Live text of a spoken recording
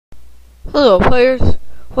Hello players,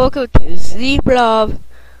 welcome to zblob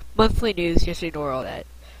monthly news. Just ignore all that.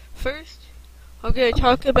 First, I'm going to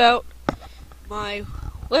talk about my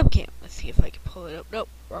webcam. Let's see if I can pull it up. Nope,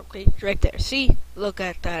 wrong place. Right there. See? Look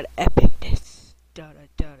at that epicness.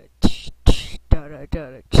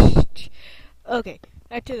 Okay,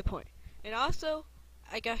 back to the point. And also,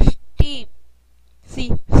 I got Steam.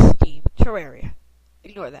 See? Steam. Terraria.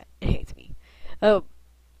 Ignore that. It hates me.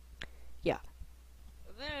 Yeah.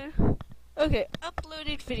 And then, okay,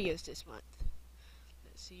 uploaded videos this month.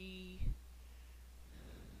 Let's see.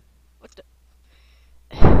 What's the...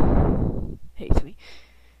 hates me.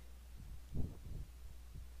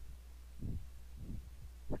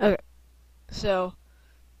 Okay, so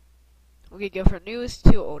we're gonna go from newest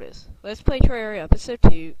to oldest. Let's play Terraria episode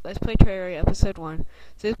 2. Let's play Terraria episode 1.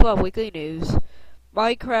 zblob weekly news.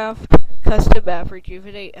 Minecraft custom map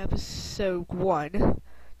rejuvenate episode 1.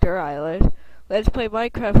 Their island. Let's play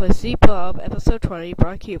Minecraft with zblob episode 20.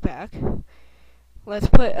 Brought you back. Let's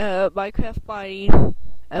play Minecraft mining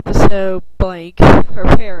episode blank.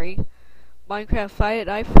 Preparing. Minecraft Fight at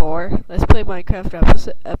Night 4. Let's play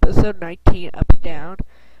Minecraft episode 19. Up and down.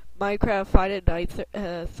 Minecraft Fight at Night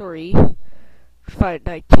 3. Fight at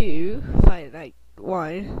Night 2. Fight at Night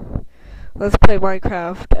 1. Let's play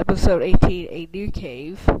Minecraft episode 18. A New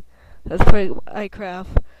Cave. Let's play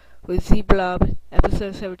Minecraft with zblob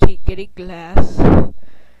episode 17. Getting Glass.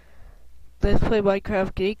 Let's play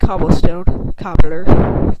Minecraft Getting Cobblestone. Cobbler.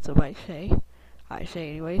 Somebody say. I say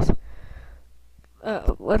anyways.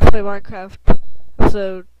 Let's play Minecraft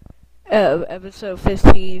episode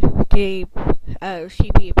 15. Game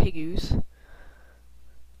Sheepy and Piggoos.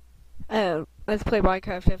 Let's play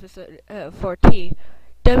Minecraft episode 14.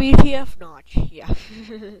 WTF Notch. Yeah.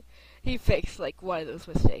 He fixed like one of those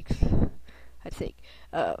mistakes, I think.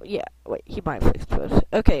 Yeah, wait, he might fix those.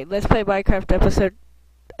 Okay, let's play Minecraft episode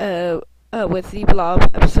with zblob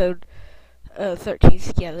episode 13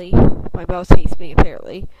 Skelly. My mouse hates me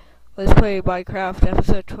apparently. Let's play Minecraft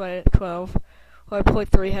episode 12.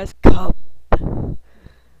 1.3 has come.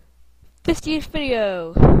 50th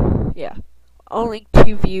video. Yeah, only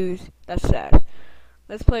 2 views. That's sad.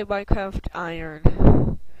 Let's play Minecraft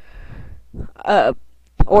Iron.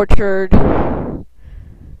 Orchard.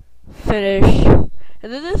 Finish.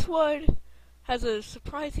 And then this one has a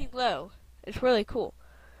surprising low. It's really cool.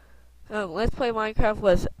 Let's play Minecraft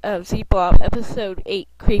with zblob episode 8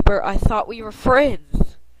 Creeper. I thought we were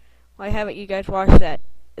friends. Why haven't you guys watched that?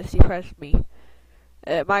 It depressed me.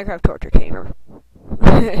 Minecraft Torture Gamer.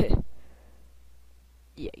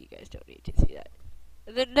 Yeah, you guys don't need to see that.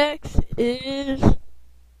 And then next is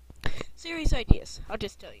series ideas. I'll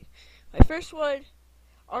just tell you. My first one,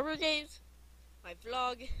 Armor Games, my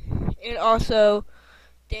vlog, and also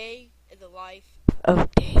Day in the Life of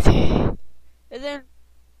Daisy. And then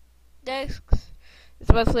next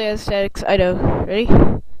is mostly aesthetics. I know. Ready?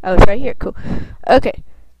 Oh, it's right here. Cool. Okay.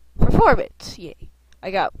 Performance. Yay.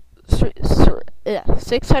 I got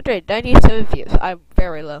 697 views. I'm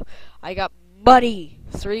very low. I got money.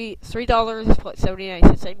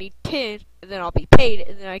 $3.79. I need 10, and then I'll be paid,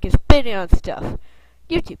 and then I can spend it on stuff.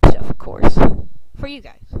 YouTube stuff, of course. For you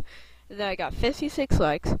guys. And then I got 56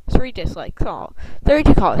 likes, 3 dislikes, all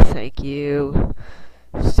 32 comments, thank you.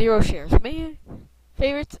 0 shares, man.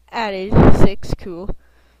 Favorites added, 6, cool.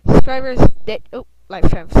 Subscribers,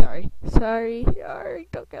 lifetime, sorry,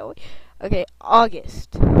 don't go away. Okay,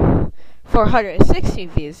 August. 416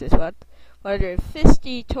 views this month.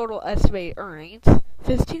 150 total estimated earnings.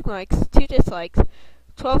 15 likes, 2 dislikes,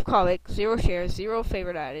 12 comments, 0 shares, 0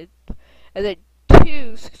 favorite added. And then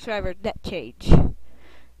 2 subscriber net change.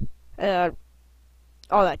 All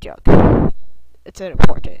that junk. It's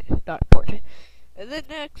unimportant, not important. And then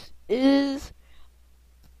next is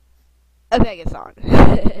a megathon.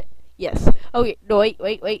 Yes. Okay, no, wait.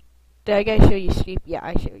 Did I guys show you Steam? Yeah,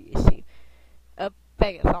 I show you Steam. A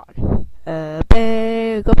megathon. A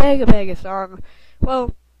megathon.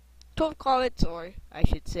 Well, 12 comments, or I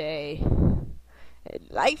should say, a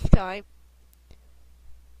lifetime.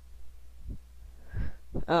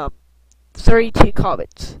 32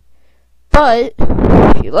 comments. But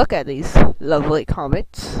if you look at these lovely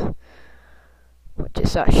comments, which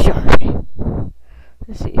is not showing.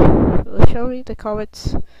 Let's see. Will it show me the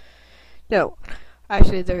comments? No.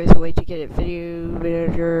 Actually, there is a way to get it. Video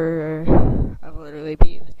manager. I'm literally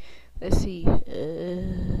being. Let's see.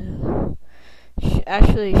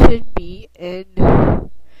 Actually, should be in.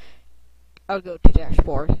 I'll go to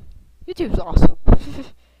dashboard. YouTube's awesome.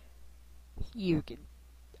 You can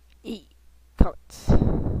eat comments.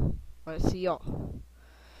 Let's see y'all.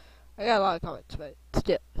 I got a lot of comments, but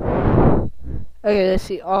still. Okay, let's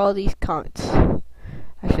see all these comments.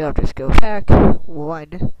 Actually, I'll just go back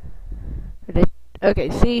one. Okay,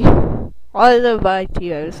 see, all of my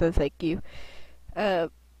TOs, so thank you.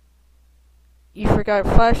 You forgot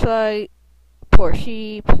flashlight, poor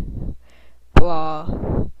sheep, blah.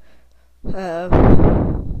 I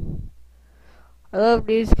love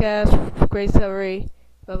newscast, great summary,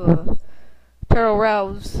 blah blah blah. Turtle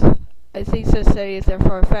Realms, I think Cincinnati is there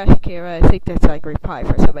for a fashion camera. I think that's like reply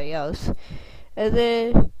for somebody else. And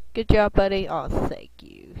then, good job, buddy. Oh, thank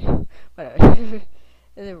you. Whatever. And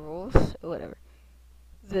then rules, whatever.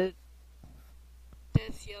 That's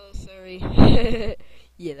yellow, sorry.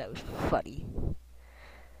 Yeah, that was funny.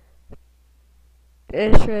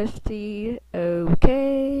 Interesting.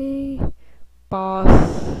 Okay. Boss.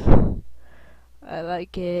 I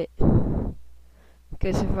like it.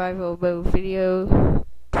 Good survival mode video.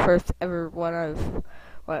 First ever one of.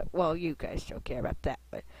 Well, you guys don't care about that,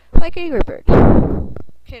 but like Angry Bird. Oh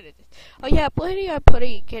yeah, planning on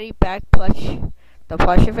getting back the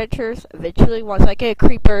plush adventures eventually once I get a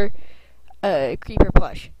creeper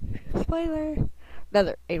plush. Spoiler.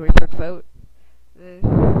 Another Angry Bird vote.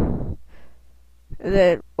 And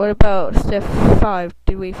then what about step 5?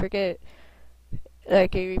 Did we forget?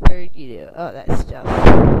 Like Angry Bird, all that stuff.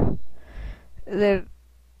 And then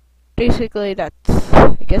basically that's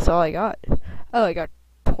I guess all I got. Oh, I got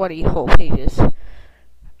 20 whole pages.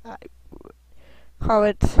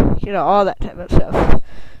 Comments, all that type of stuff.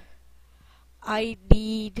 I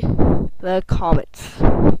need the comments.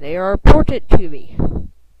 They are important to me.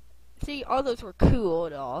 See, all those were cool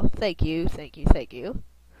and all. Thank you.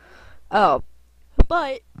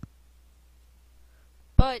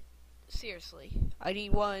 But seriously, I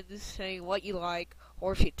need ones saying what you like,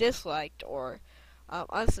 or if you disliked, or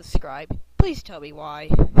unsubscribe. Please tell me why.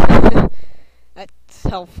 That's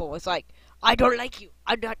helpful. It's like, I don't like you.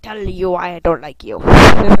 I'm not telling you why I don't like you.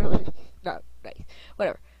 No, nice.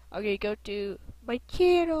 Whatever. I'm gonna go to my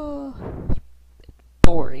channel. It's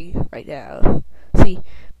boring right now. See,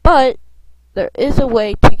 but there is a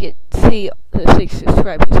way to see the 6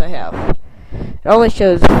 subscribers I have. It only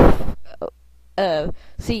shows.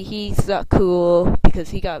 See, he's not cool because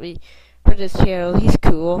he got me for this channel. He's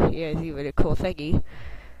cool. He has even a cool thingy.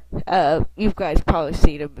 You guys probably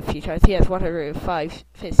seen him a few times. He has 105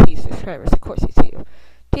 15 subscribers. Of course you see him.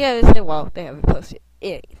 Well, they haven't posted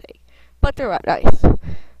anything. But they're not nice.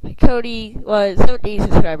 Cody was 17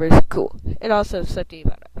 subscribers. Cool. And also 17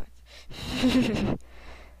 about that.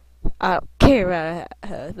 I don't care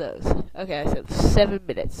about those. Okay, I said 7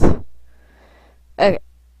 minutes. Okay.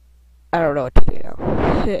 I don't know what to do now.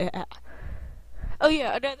 Oh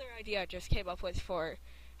yeah, another idea I just came up with for,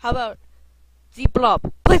 how about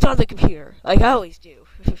zblob plays on the computer, like I always do.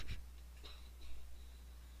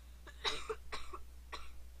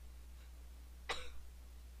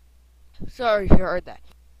 Sorry if you heard that.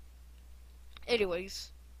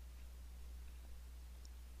 Anyways.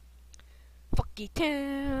 Funky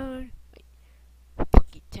town.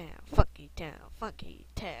 Funky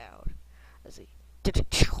town. Let's see.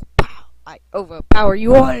 I overpower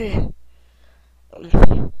you all. I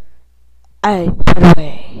put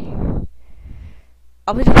away.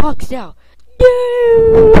 I'm in the box now.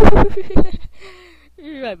 No!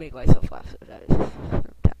 I make myself laugh sometimes.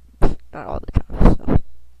 Not all the time. So.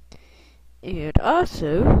 And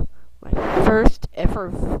also, my first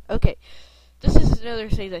ever. Okay, this is another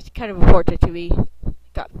thing that's kind of important to me.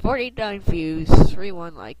 Got 49 views,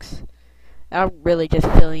 31 likes. I'm really just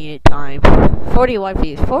filling in time. 41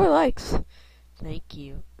 views, 4 likes. Thank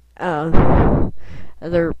you.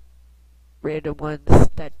 Other random ones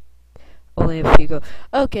that only a few go.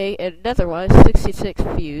 Okay, and another one, 66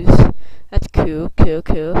 views. That's cool.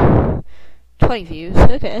 20 views.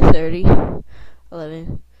 Okay, 30.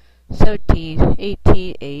 11. 17.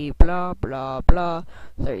 18. 8. Blah, blah, blah.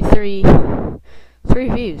 33. 3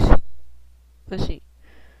 views. Let's see.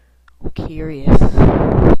 I'm curious.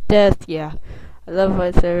 Death, yeah. I love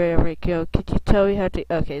my server every kill. Could you tell me how to...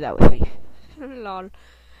 Okay, that was me. Lol.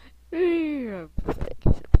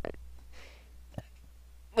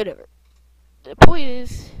 Whatever. The point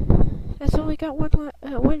is, that's only got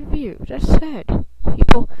one view. That's sad.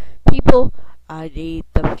 People, I need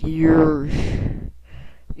the views.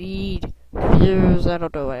 Need views. I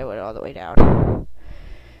don't know why I went all the way down.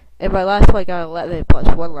 And my last one got 11 plus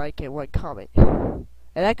 1 like and 1 comment. And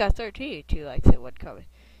that got 13, 2 likes and 1 comment.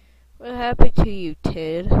 What happened to you,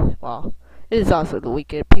 Tid? Well, it is also the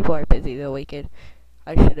weekend. People are busy the weekend.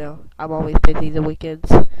 I should know. I'm always busy the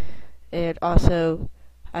weekends. And also,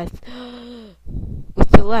 with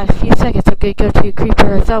the last few seconds, I'm gonna go to a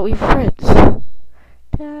creeper. I thought we were friends.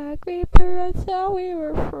 Attack Reaper, I thought we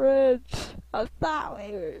were friends. I thought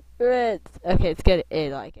we were friends. Okay, it's good. I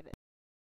like it.